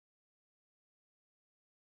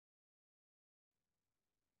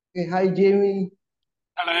Hey, hi Jamie.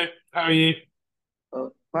 Hello, how are you?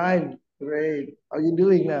 Fine, great. How are you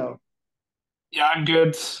doing now? Yeah, I'm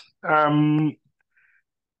good. Um,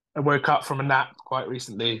 I woke up from a nap quite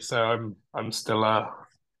recently, so I'm still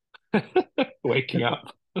waking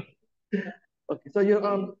up. Okay, so you're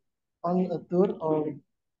on a tour or,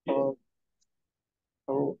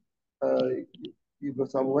 or you go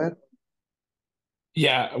somewhere?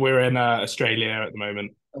 Yeah, we're in Australia at the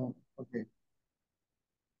moment. Okay.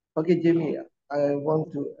 Okay, Jamie. I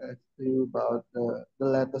want to ask you about the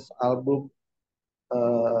latest album,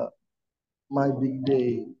 uh, My Big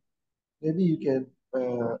Day. Maybe you can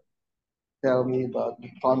tell me about the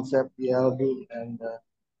concept, the album, and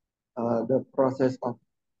the process of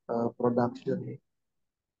production.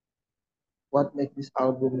 What makes this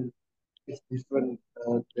album is different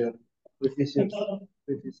than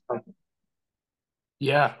previous album?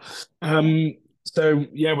 Yeah. Um, so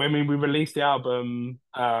I mean, we released the album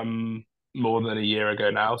more than a year ago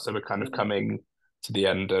now, so we're kind of coming to the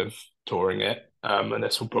end of touring it. And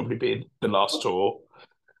this will probably be the last tour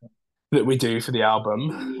that we do for the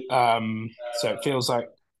album. So it feels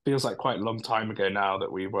like quite a long time ago now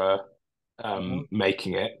that we were Uh-huh.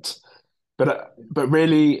 making it. But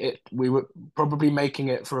really, we were probably making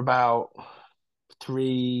it for about 3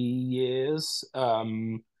 years,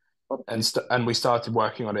 Okay. and we started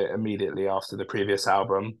working on it immediately after the previous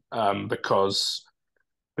album, because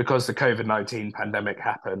the COVID-19 pandemic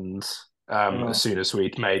happened Uh, as soon as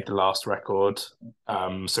we'd made the last record.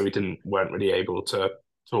 So we didn't weren't really able to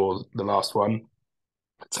tour the last one.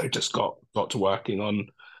 So just got to working on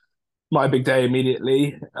My Big Day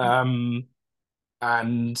immediately.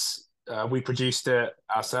 And we produced it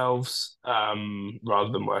ourselves,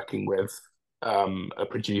 rather than working with a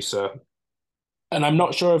producer. And I'm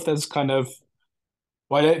not sure if there's well,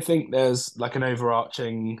 I don't think there's like an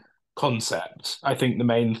overarching concept. I think the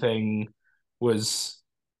main thing was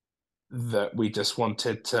that we just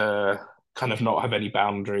wanted to kind of not have any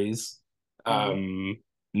boundaries, uh-huh. um,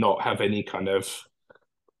 not have any kind of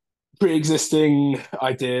pre-existing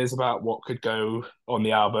ideas about what could go on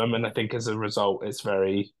the album. And I think as a result, it's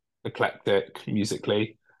very eclectic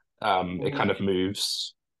musically. It kind Mhm. of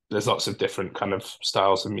moves. There's lots of different kind of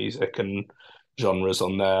styles of music and genres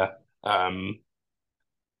on there. And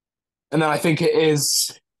then I think it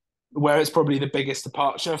is where it's probably the biggest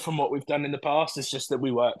departure from what we've done in the past is just that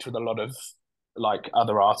we worked with a lot of like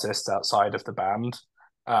other artists outside of the band.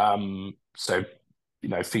 So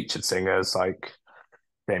featured singers like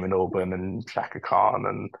Damon Albarn and Shaka Khan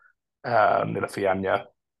and Nilüfer.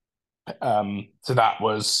 So that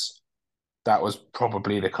was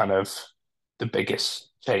probably the kind of the biggest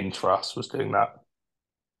change for us was doing that.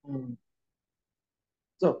 Mm.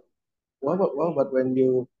 So, what about when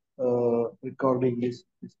you recording this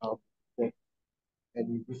album? Like,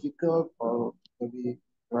 any difficult or maybe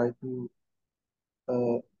try to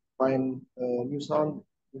uh, find a new sound?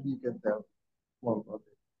 Maybe you can tell more about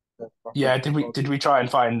it. The process Yeah, of did we recording. try and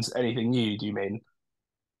find anything new, do you mean?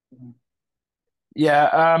 Mhm. Yeah,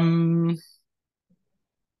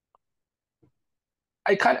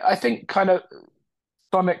 I think kind of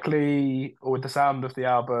sonically or with the sound of the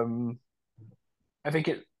album, I think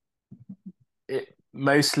it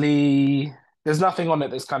mostly there's nothing on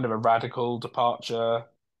it that's kind of a radical departure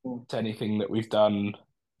Mhm. to anything that we've done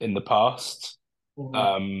in the past. Mhm.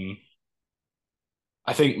 Um,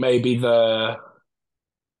 I think maybe the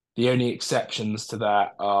only exceptions to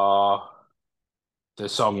that are the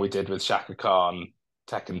song we did with Shaka Khan,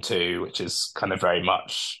 Tekken 2, which is kind of very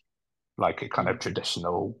much like a kind of Mhm.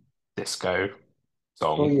 traditional disco Oh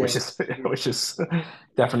song, which yeah. is Yeah. which is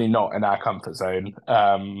definitely not in our comfort zone.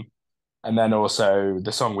 And then also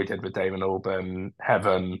the song we did with Damon Albarn,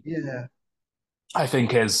 Heaven, Yeah. I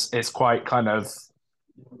think is quite kind of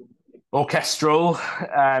orchestral,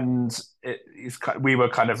 and we were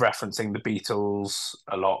kind of referencing the Beatles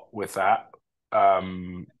a lot with that,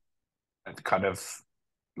 kind of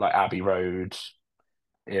like Abbey Road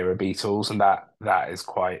era Beatles, and that is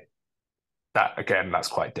quite that again that's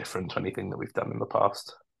quite different to anything that we've done in the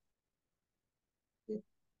past.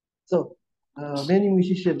 So, many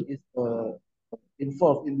musicians is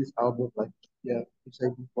involved in this album, like yeah, you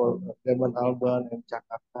said before, Lemon Alban and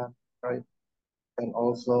Chaka Khan, right? And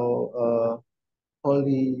also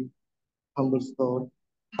Holly Humberstone.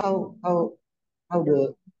 How do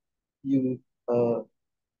you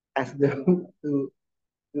ask them to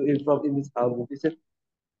involve in this album? Is it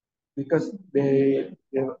because they're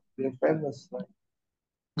famous, like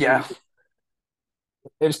Yeah,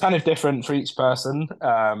 it was kind of different for each person,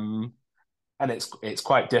 and it's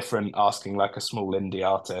quite different asking like a small indie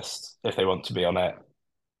artist if they want to be on it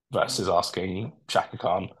versus asking Shaka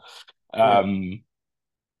Khan. Yeah. Um,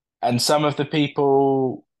 and some of the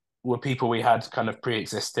people were people we had kind of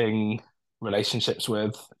pre-existing relationships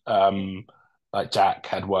with. Like Jack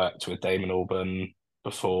had worked with Damon Albarn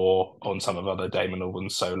before on some of other Damon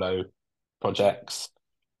Albarn's solo projects.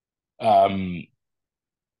 Um,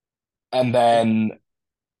 and then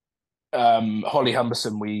Holly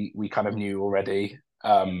Humberson we kind of knew already.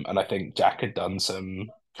 And I think Jack had done some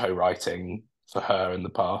co-writing for her in the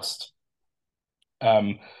past.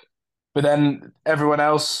 Um, but then everyone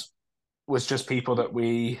else was just people that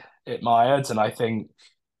we admired, and I think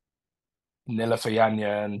Nilofer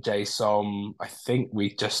Yanya and Jay Som, I think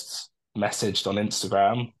we just messaged on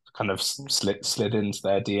Instagram, kind of slid into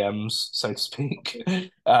their DMs, so to speak, Yeah.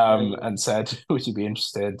 and said, "Would you be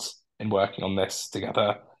interested in working on this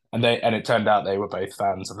together?" And it turned out they were both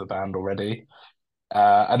fans of the band already.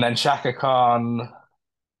 And then Shaka Khan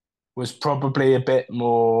was probably a bit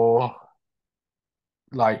more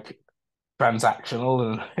like transactional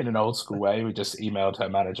and in an old school way. We just emailed her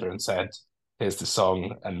manager and said, "Here's the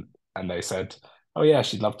song," and they said, "Oh yeah,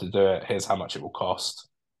 she'd love to do it. Here's how much it will cost."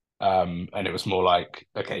 And it was more like,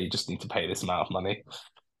 "Okay, you just need to pay this amount of money."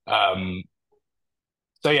 Um,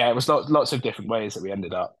 so yeah, it was lots of different ways that we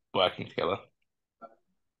ended up working together.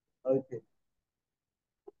 Okay.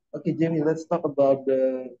 Okay, Jamie, let's talk about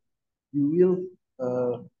the you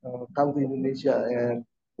will come to Indonesia and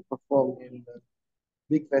perform in the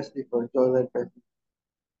big festival, Joyland Festival.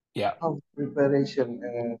 Yeah, How's preparation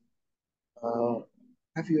and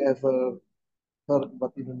have you ever heard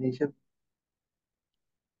about Indonesia?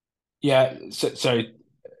 yeah. So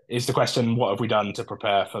is the question, what have we done to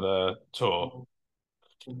prepare for the tour?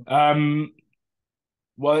 Mhm. Mhm. Um,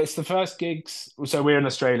 Well, it's the first gigs. So we're in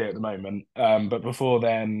Australia at the moment. But before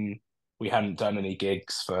then, we hadn't done any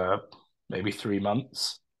gigs for maybe 3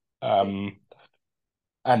 months. Okay. Um,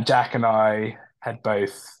 and Jack and I had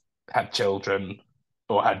both had children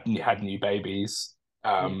or had new babies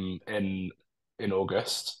Mm. in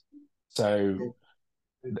August. So Okay.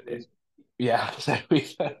 Preparation. yeah, so we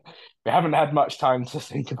haven't had much time to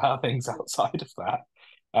think about things outside of that.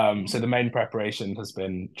 So the main preparation has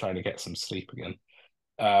been trying to get some sleep again.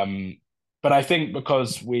 Um, but I think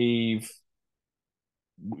because we've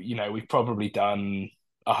probably done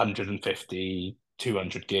 150,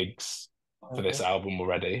 200 gigs for this Okay. album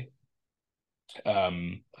already.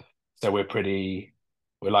 Um, so we're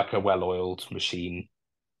like a well-oiled machine.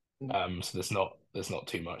 Mm. So there's not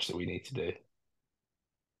too much that we need to do.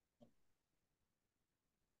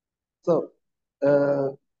 So, uh,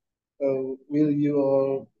 will you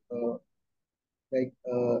all make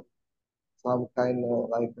some kind of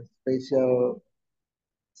like a special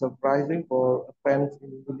surprising for fans in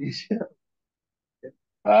Indonesia?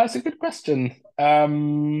 It's a good question.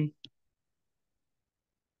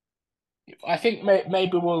 I think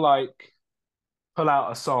maybe we'll like pull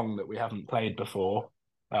out a song that we haven't played before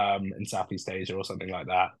in Southeast Asia or something like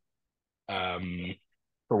that. Um,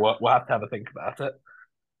 but we'll have to have a think about it.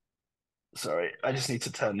 Sorry, I just need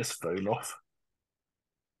to turn this phone off.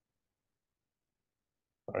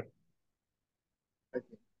 Sorry. Okay.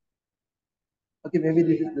 Okay, maybe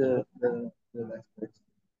this is the last question.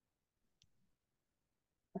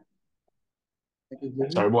 Okay,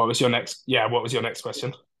 Jamie. Sorry, what was your next? Yeah, what was your next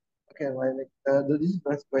question? Okay, my next, this is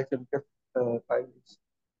last question because time is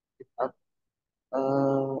up.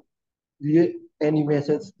 Do you any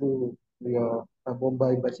message to your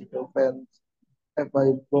Bombay bicycle fans,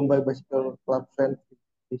 by Bombay bicycle club fans?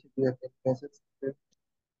 Do you have any message to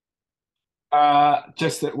them?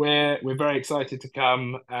 Just that we're very excited to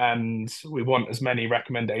come, and we want as many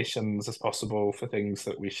recommendations as possible for things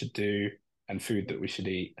that we should do, and food that we should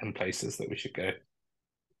eat, and places that we should go.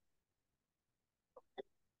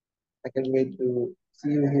 I can wait to see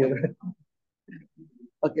you here.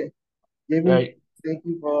 Okay, Jamie, Great. thank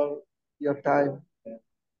you for your time.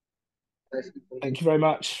 Nice to talk to Thank you. you very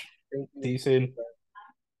much. Thank you. See you soon.